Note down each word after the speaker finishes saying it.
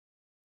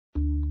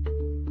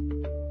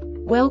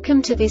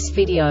Welcome to this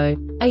video.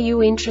 Are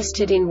you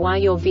interested in why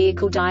your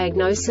vehicle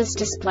diagnosis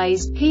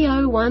displays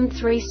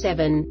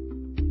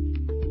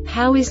P0137?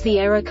 How is the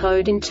error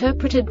code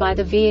interpreted by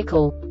the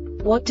vehicle?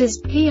 What does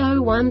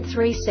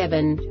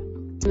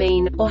P0137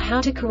 mean, or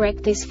how to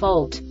correct this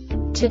fault?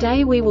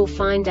 Today we will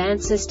find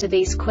answers to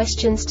these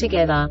questions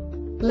together.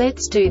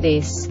 Let's do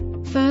this.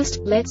 First,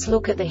 let's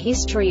look at the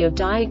history of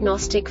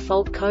diagnostic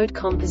fault code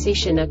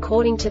composition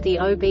according to the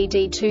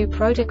OBD2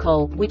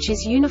 protocol, which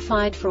is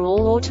unified for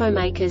all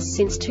automakers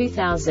since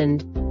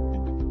 2000.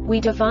 We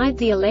divide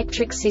the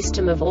electric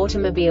system of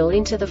automobile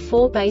into the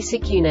four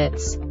basic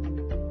units: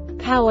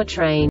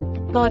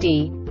 powertrain,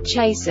 body,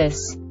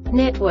 chassis,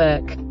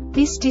 network.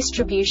 This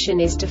distribution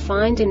is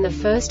defined in the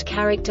first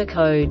character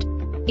code.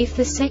 If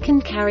the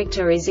second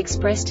character is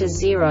expressed as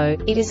 0,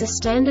 it is a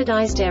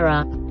standardized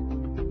error.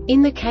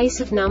 In the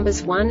case of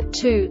numbers 1,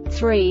 2,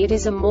 3, it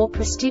is a more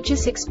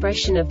prestigious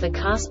expression of the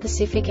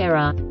car-specific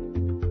error.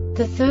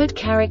 The third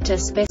character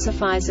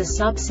specifies a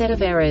subset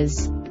of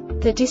errors.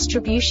 The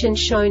distribution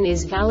shown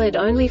is valid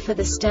only for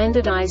the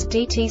standardized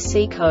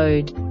DTC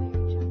code.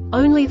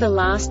 Only the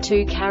last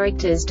two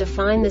characters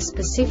define the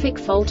specific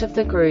fault of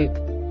the group.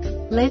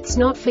 Let's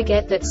not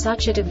forget that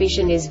such a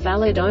division is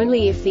valid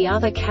only if the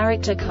other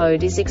character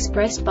code is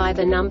expressed by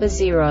the number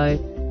 0.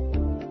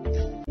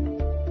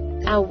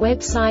 Our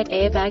website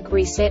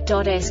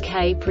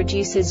airbagreset.sk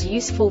produces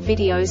useful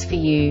videos for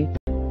you.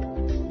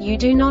 You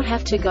do not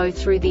have to go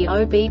through the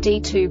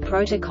OBD2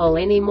 protocol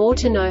anymore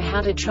to know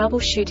how to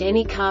troubleshoot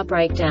any car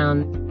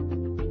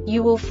breakdown.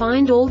 You will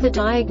find all the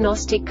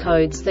diagnostic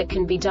codes that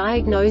can be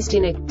diagnosed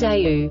in a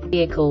Daewoo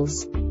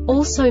vehicles.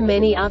 Also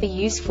many other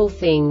useful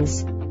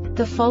things.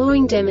 The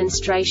following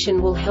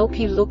demonstration will help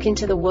you look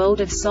into the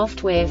world of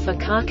software for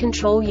car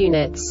control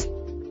units.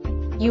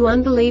 You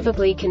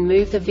unbelievably can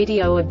move the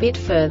video a bit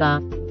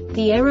further.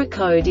 The error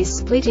code is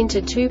split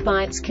into 2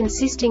 bytes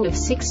consisting of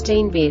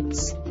 16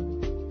 bits.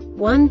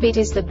 1 bit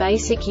is the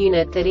basic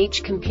unit that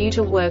each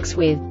computer works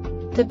with.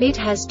 The bit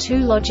has 2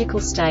 logical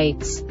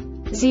states: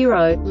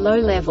 0, low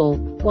level,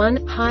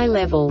 1, high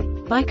level.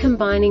 By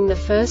combining the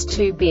first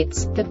 2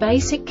 bits, the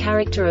basic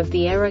character of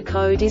the error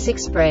code is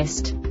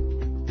expressed.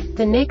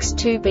 The next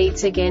 2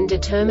 beats again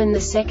determine the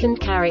second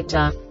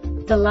character.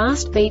 The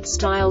last beat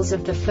styles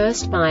of the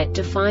first byte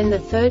define the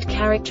third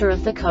character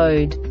of the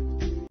code.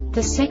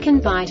 The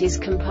second byte is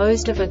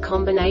composed of a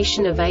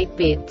combination of 8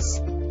 bits.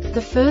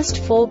 The first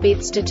 4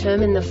 bits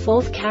determine the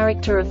fourth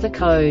character of the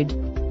code.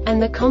 And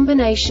the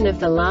combination of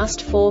the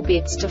last 4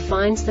 bits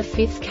defines the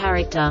fifth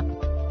character.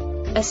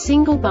 A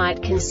single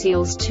byte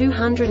conceals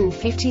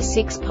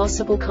 256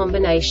 possible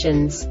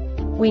combinations.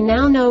 We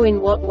now know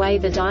in what way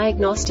the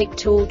diagnostic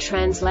tool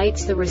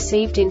translates the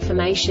received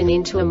information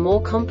into a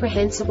more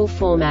comprehensible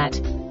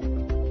format.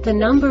 The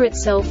number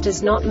itself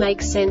does not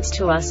make sense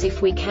to us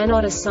if we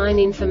cannot assign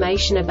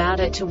information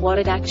about it to what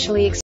it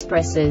actually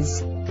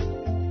expresses.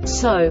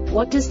 So,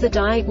 what does the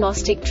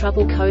diagnostic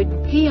trouble code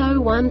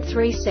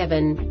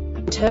P0137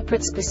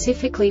 interpret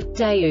specifically for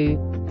Daewoo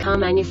car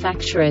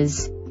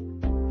manufacturers?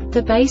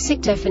 The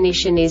basic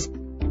definition is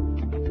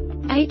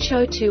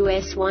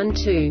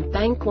H02S12,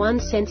 bank 1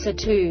 sensor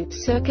 2,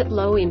 circuit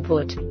low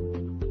input.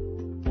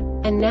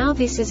 And now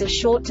this is a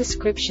short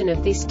description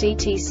of this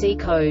DTC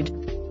code.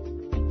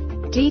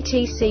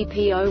 DTC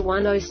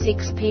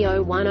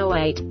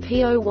P0106-P0108,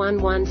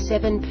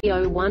 P0117,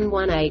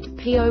 P0118,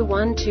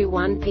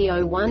 P0121,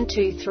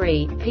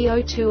 P0123,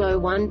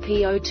 P0201,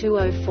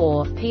 P0204,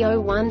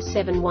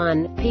 P0171,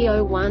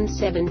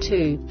 P0172,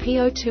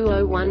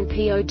 P0201,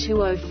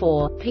 P0204,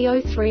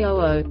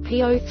 P0300,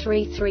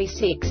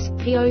 P0336,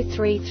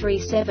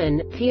 P0337,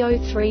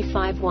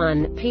 P0351,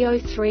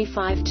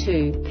 P0352,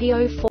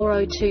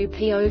 P0402,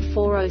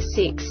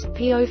 P0406,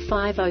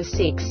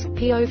 P0506,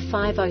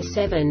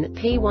 P0507,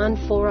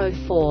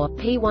 P1441,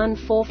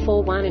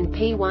 P1441 and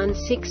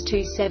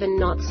P1627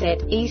 not set,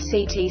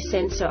 ECT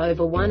sensor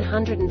over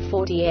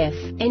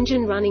 140F,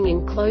 engine running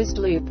in closed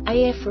loop,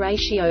 AF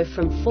ratio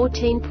from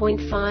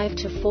 14.5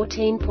 to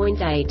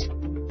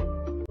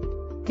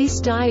 14.8.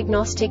 This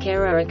diagnostic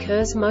error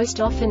occurs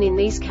most often in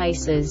these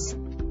cases: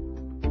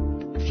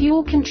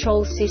 fuel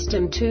control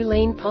system too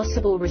lean,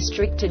 possible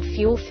restricted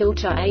fuel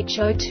filter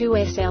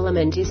HO2S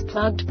element is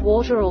plugged,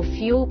 water or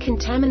fuel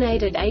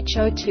contaminated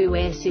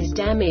HO2S is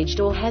damaged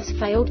or has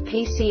failed,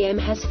 PCM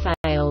has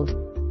failed.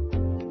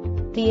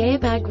 The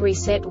Airbag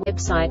Reset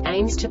website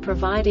aims to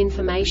provide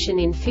information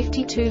in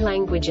 52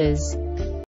 languages.